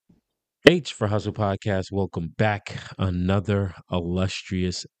H for Hustle Podcast. Welcome back. Another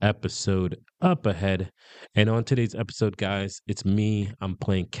illustrious episode up ahead. And on today's episode, guys, it's me. I'm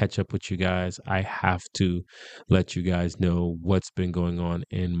playing catch up with you guys. I have to let you guys know what's been going on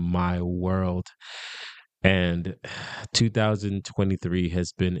in my world. And 2023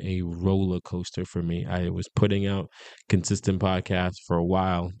 has been a roller coaster for me. I was putting out consistent podcasts for a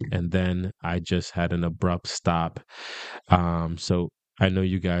while, and then I just had an abrupt stop. So I know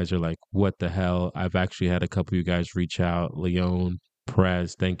you guys are like, what the hell? I've actually had a couple of you guys reach out. Leon,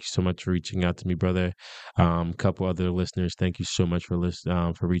 Perez, thank you so much for reaching out to me, brother. A couple other listeners, thank you so much for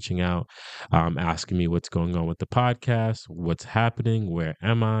reaching out, asking me what's going on with the podcast, what's happening, where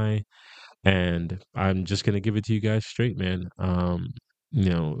am I? And I'm just gonna give it to you guys straight, man. You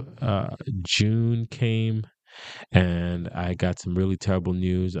know, June came and I got some really terrible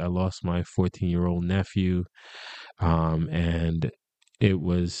news. I lost my 14-year-old nephew, and it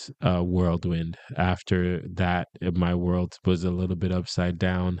was a whirlwind. After that, my world was a little bit upside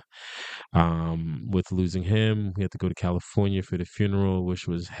down. With losing him, we had to go to California for the funeral, which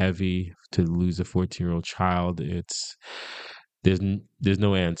was heavy. To lose a 14-year-old child, there's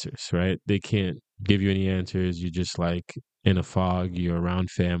no answers, right? They can't give you any answers. You're just like in a fog. You're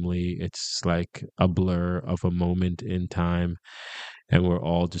around family. It's like a blur of a moment in time, and we're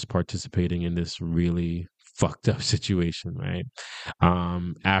all just participating in this really fucked up situation, right?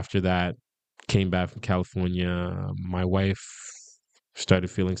 After that, came back from California. My wife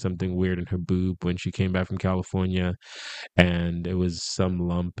started feeling something weird in her boob when she came back from California, and it was some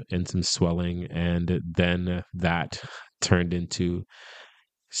lump and some swelling, and then that turned into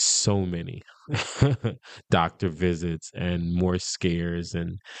so many doctor visits and more scares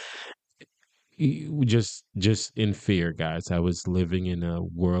and just in fear, guys. I was living in a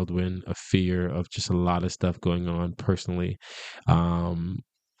whirlwind of fear of just a lot of stuff going on personally. um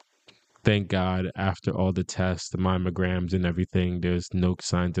Thank God, after all the tests, the mammograms and everything, there's no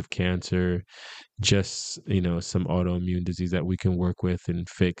signs of cancer, just, some autoimmune disease that we can work with and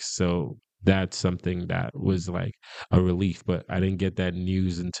fix. So that's something that was like a relief, but I didn't get that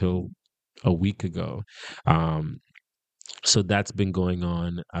news until a week ago. Um, so that's been going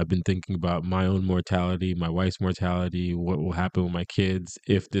on. I've been thinking about my own mortality, my wife's mortality, what will happen with my kids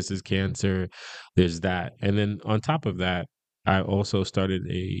if this is cancer. There's that. And then on top of that, I also started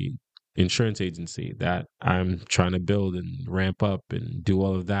a insurance agency that I'm trying to build and ramp up and do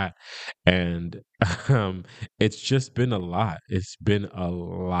all of that. And um it's just been a lot. It's been a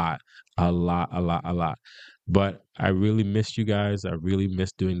lot, a lot. But I really missed you guys. I really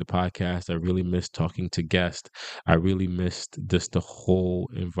missed doing the podcast. I really missed talking to guests. I really missed just the whole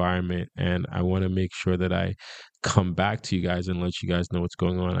environment. And I want to make sure that I come back to you guys and let you guys know what's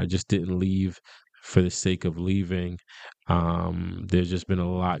going on. I just didn't leave for the sake of leaving. There's just been a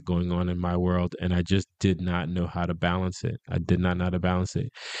lot going on in my world, and I just did not know how to balance it. I did not know how to balance it.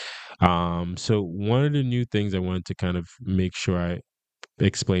 So one of the new things I wanted to kind of make sure I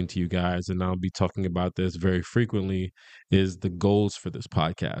explain to you guys, and I'll be talking about this very frequently, is the goals for this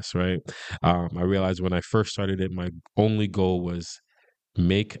podcast, right? I realized when I first started it, my only goal was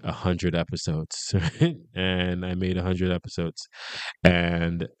make 100 episodes, right? And I made 100 episodes.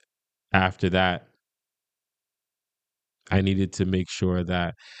 And after that, I needed to make sure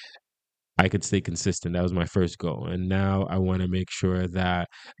that I could stay consistent. That was my first goal. And now I want to make sure that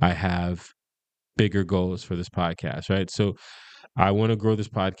I have bigger goals for this podcast, right? So I want to grow this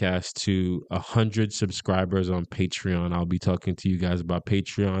podcast to 100 subscribers on Patreon. I'll be talking to you guys about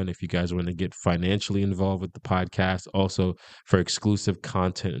Patreon if you guys want to get financially involved with the podcast. Also, for exclusive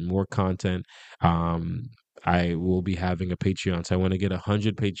content and more content, I will be having a Patreon. So I want to get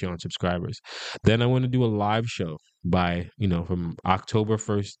 100 Patreon subscribers. Then I want to do a live show by, from October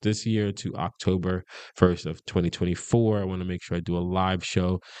 1st this year to October 1st of 2024. I want to make sure I do a live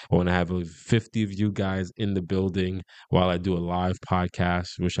show. I want to have 50 of you guys in the building while I do a live podcast,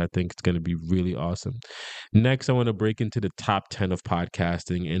 which I think is going to be really awesome. Next, I want to break into the top 10 of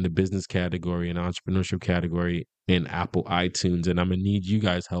podcasting in the business category and entrepreneurship category in Apple iTunes. And I'm going to need you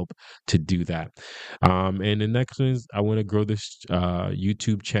guys' help to do that. And the next one is I want to grow this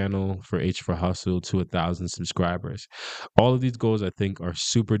YouTube channel for H for Hustle to 1,000 subscribers. All of these goals I think are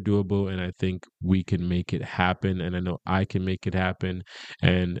super doable, and I think we can make it happen. And I know I can make it happen.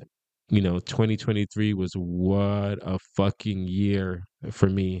 And 2023 was what a fucking year for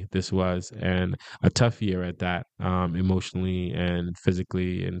me this was, and a tough year at that, emotionally and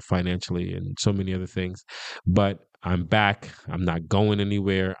physically and financially and so many other things. But I'm back. I'm not going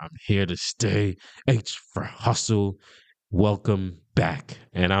anywhere. I'm here to stay. H for Hustle. Welcome back,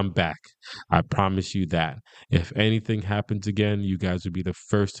 and I'm back. I promise you that. If anything happens again, you guys will be the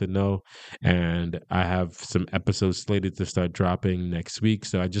first to know. And I have some episodes slated to start dropping next week.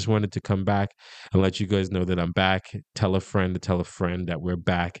 So I just wanted to come back and let you guys know that I'm back. Tell a friend to tell a friend that we're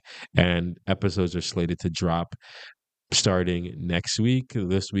back, and episodes are slated to drop starting next week.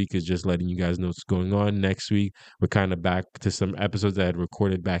 This week is just letting you guys know what's going on. Next week, we're kind of back to some episodes that I had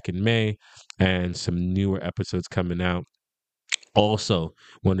recorded back in May and some newer episodes coming out. Also,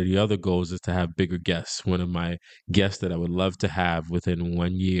 one of the other goals is to have bigger guests. One of my guests that I would love to have within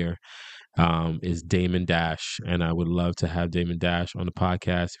 1 year is Damon Dash. And I would love to have Damon Dash on the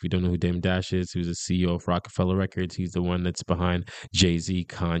podcast. If you don't know who Damon Dash is, he was the CEO of Rockefeller Records. He's the one that's behind Jay-Z,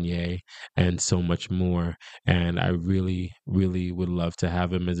 Kanye, and so much more. And I really, really would love to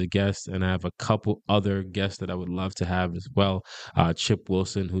have him as a guest. And I have a couple other guests that I would love to have as well. Chip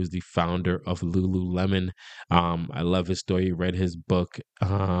Wilson, who's the founder of Lululemon. I love his story. Read his book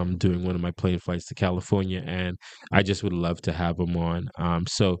during one of my plane flights to California, and I just would love to have him on.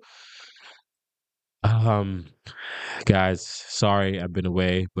 Um, guys, sorry I've been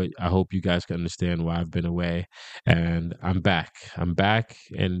away, but I hope you guys can understand why I've been away. And I'm back. I'm back,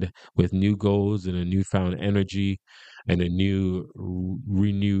 and with new goals and a newfound energy and a new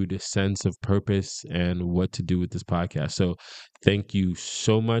renewed sense of purpose and what to do with this podcast. So thank you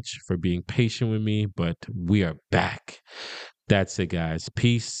so much for being patient with me, but we are back. That's it, guys.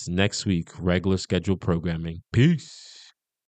 Peace. Next week, regular scheduled programming. Peace.